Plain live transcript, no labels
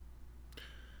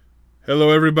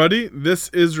Hello, everybody. This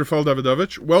is Rafael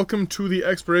Davidovich. Welcome to the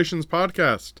Explorations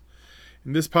Podcast.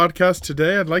 In this podcast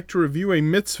today, I'd like to review a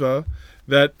mitzvah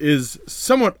that is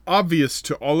somewhat obvious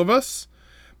to all of us,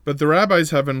 but the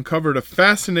rabbis have uncovered a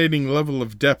fascinating level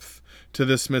of depth to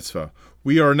this mitzvah.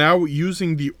 We are now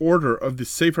using the order of the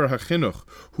Sefer HaChinuch,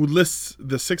 who lists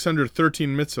the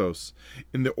 613 mitzvos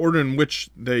in the order in which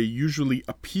they usually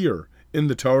appear in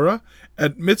the Torah.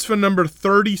 At mitzvah number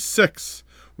 36,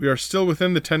 we are still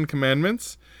within the 10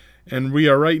 commandments, and we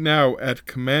are right now at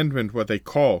commandment, what they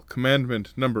call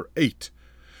commandment number 8,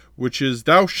 which is,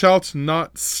 thou shalt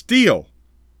not steal.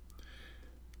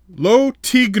 Lo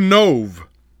tignov.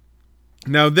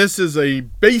 Now, this is a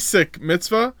basic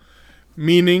mitzvah,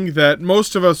 meaning that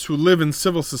most of us who live in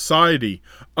civil society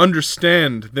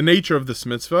understand the nature of this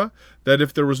mitzvah, that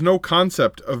if there was no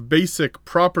concept of basic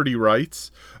property rights,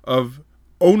 of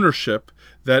ownership,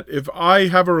 that if I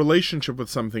have a relationship with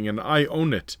something and I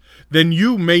own it, then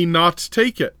you may not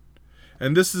take it.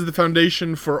 And this is the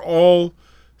foundation for all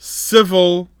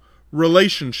civil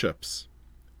relationships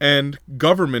and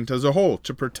government as a whole,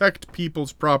 to protect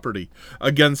people's property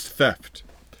against theft.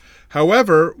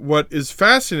 However, what is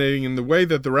fascinating in the way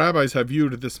that the rabbis have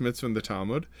viewed this mitzvah in the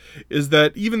Talmud is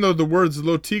that even though the words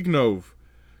lo tignov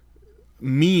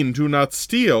mean do not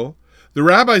steal, the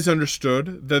rabbis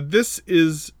understood that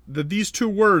these two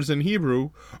words in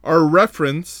Hebrew are a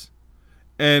reference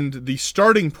and the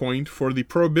starting point for the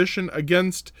prohibition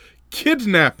against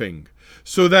kidnapping,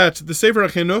 so that the Sefer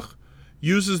HaChinuch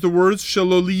uses the words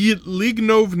shelo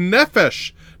lignov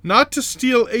nefesh, not to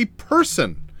steal a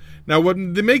person. Now, what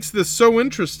makes this so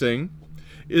interesting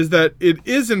is that it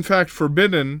is in fact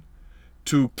forbidden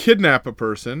to kidnap a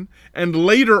person, and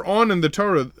later on in the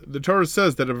Torah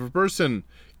says that if a person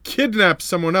kidnaps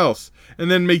someone else and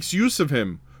then makes use of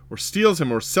him or steals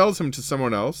him or sells him to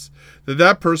someone else,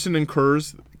 that person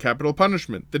incurs capital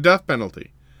punishment, the death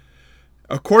penalty.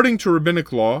 According to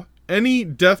rabbinic law, any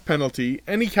death penalty,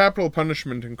 any capital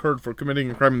punishment incurred for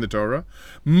committing a crime in the Torah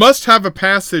must have a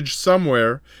passage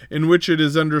somewhere in which it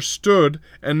is understood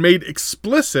and made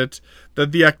explicit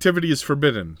that the activity is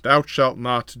forbidden. Thou shalt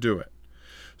not do it.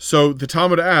 So the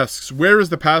Talmud asks, where is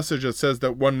the passage that says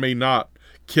that one may not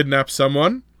kidnap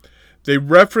someone? They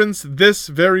reference this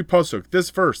very pasuk,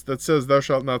 this verse that says, thou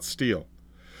shalt not steal,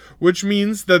 which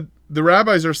means that the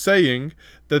rabbis are saying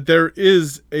that there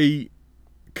is a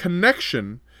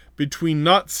connection between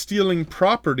not stealing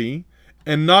property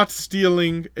and not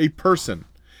stealing a person.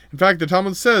 In fact, the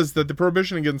Talmud says that the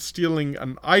prohibition against stealing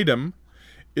an item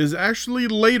is actually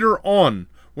later on,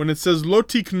 when it says lo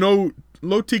tiknovu.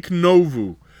 Lo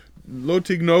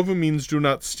tignovu means do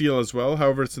not steal as well,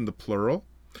 however it's in the plural.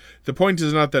 The point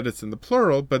is not that it's in the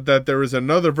plural, but that there is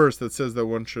another verse that says that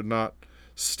one should not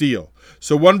steal.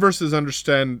 So one verse is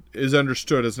understood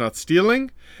as not stealing,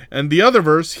 and the other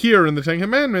verse here in the Ten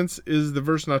Commandments is the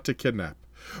verse not to kidnap.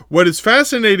 What is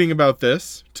fascinating about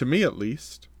this, to me at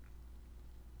least,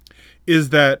 is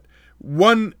that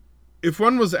if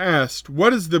one was asked,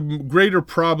 what is the greater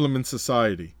problem in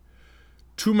society?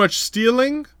 Too much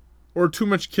stealing or too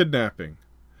much kidnapping?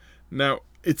 Now,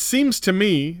 it seems to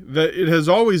me that it has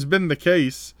always been the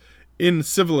case in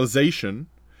civilization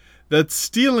that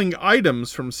stealing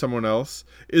items from someone else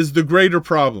is the greater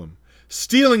problem.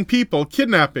 Stealing people,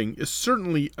 kidnapping, is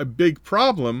certainly a big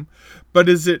problem, but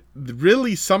is it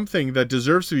really something that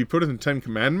deserves to be put in the Ten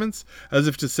Commandments? As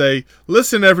if to say,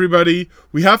 listen everybody,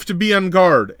 we have to be on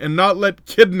guard and not let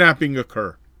kidnapping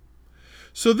occur.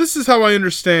 So this is how I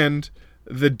understand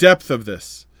the depth of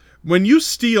this. When you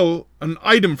steal an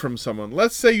item from someone,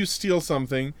 let's say you steal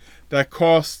something that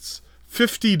costs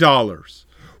 $50.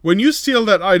 When you steal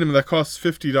that item that costs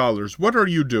 $50, what are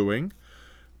you doing?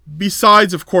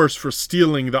 Besides, of course, for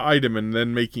stealing the item and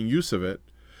then making use of it,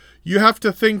 you have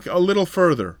to think a little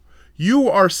further. You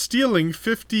are stealing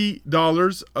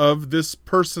 $50 of this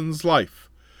person's life.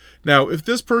 Now, if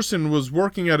this person was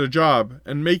working at a job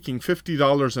and making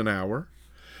 $50 an hour,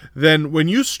 then when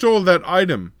you stole that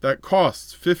item that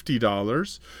costs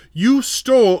 $50, you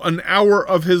stole an hour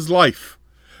of his life.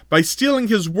 By stealing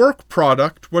his work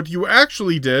product, what you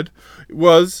actually did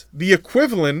was the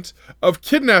equivalent of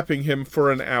kidnapping him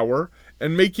for an hour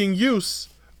and making use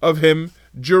of him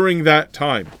during that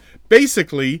time.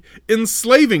 Basically,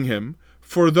 enslaving him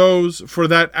for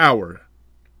that hour.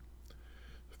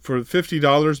 For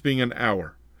 $50 being an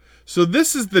hour. So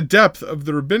this is the depth of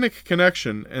the rabbinic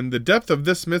connection, and the depth of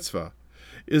this mitzvah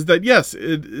is that, yes,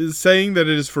 it is saying that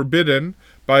it is forbidden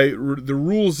by the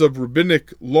rules of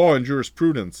rabbinic law and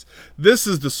jurisprudence. This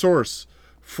is the source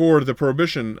for the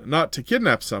prohibition not to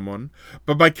kidnap someone,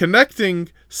 but by connecting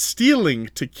stealing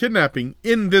to kidnapping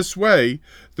in this way,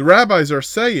 the rabbis are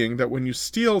saying that when you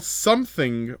steal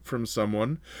something from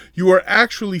someone, you are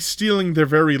actually stealing their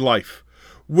very life,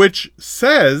 which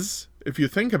says, if you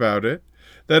think about it,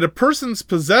 that a person's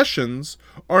possessions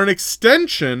are an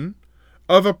extension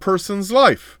of a person's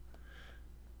life.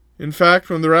 In fact,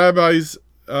 when the rabbis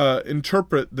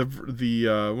interpret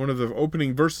the one of the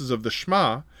opening verses of the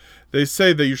Shema, they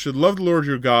say that you should love the Lord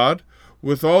your God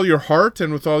with all your heart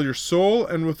and with all your soul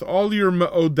and with all your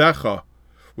me'odecha,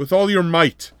 with all your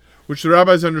might, which the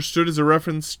rabbis understood as a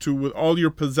reference to with all your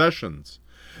possessions.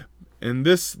 And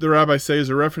this, the rabbis say, is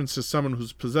a reference to someone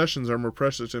whose possessions are more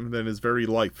precious to him than his very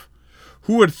life.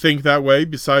 Who would think that way,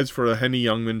 besides for a Henny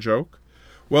Youngman joke?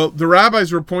 Well, the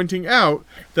rabbis were pointing out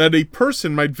that a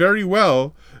person might very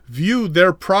well view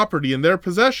their property and their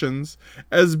possessions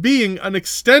as being an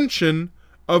extension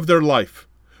of their life,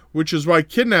 which is why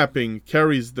kidnapping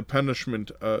carries the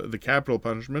punishment, the capital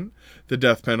punishment, the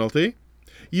death penalty.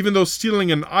 Even though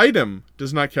stealing an item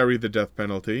does not carry the death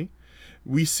penalty,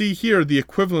 we see here the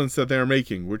equivalence that they are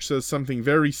making, which says something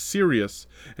very serious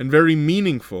and very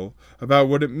meaningful about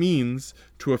what it means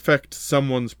to affect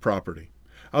someone's property.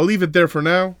 I'll leave it there for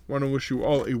now. I want to wish you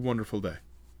all a wonderful day.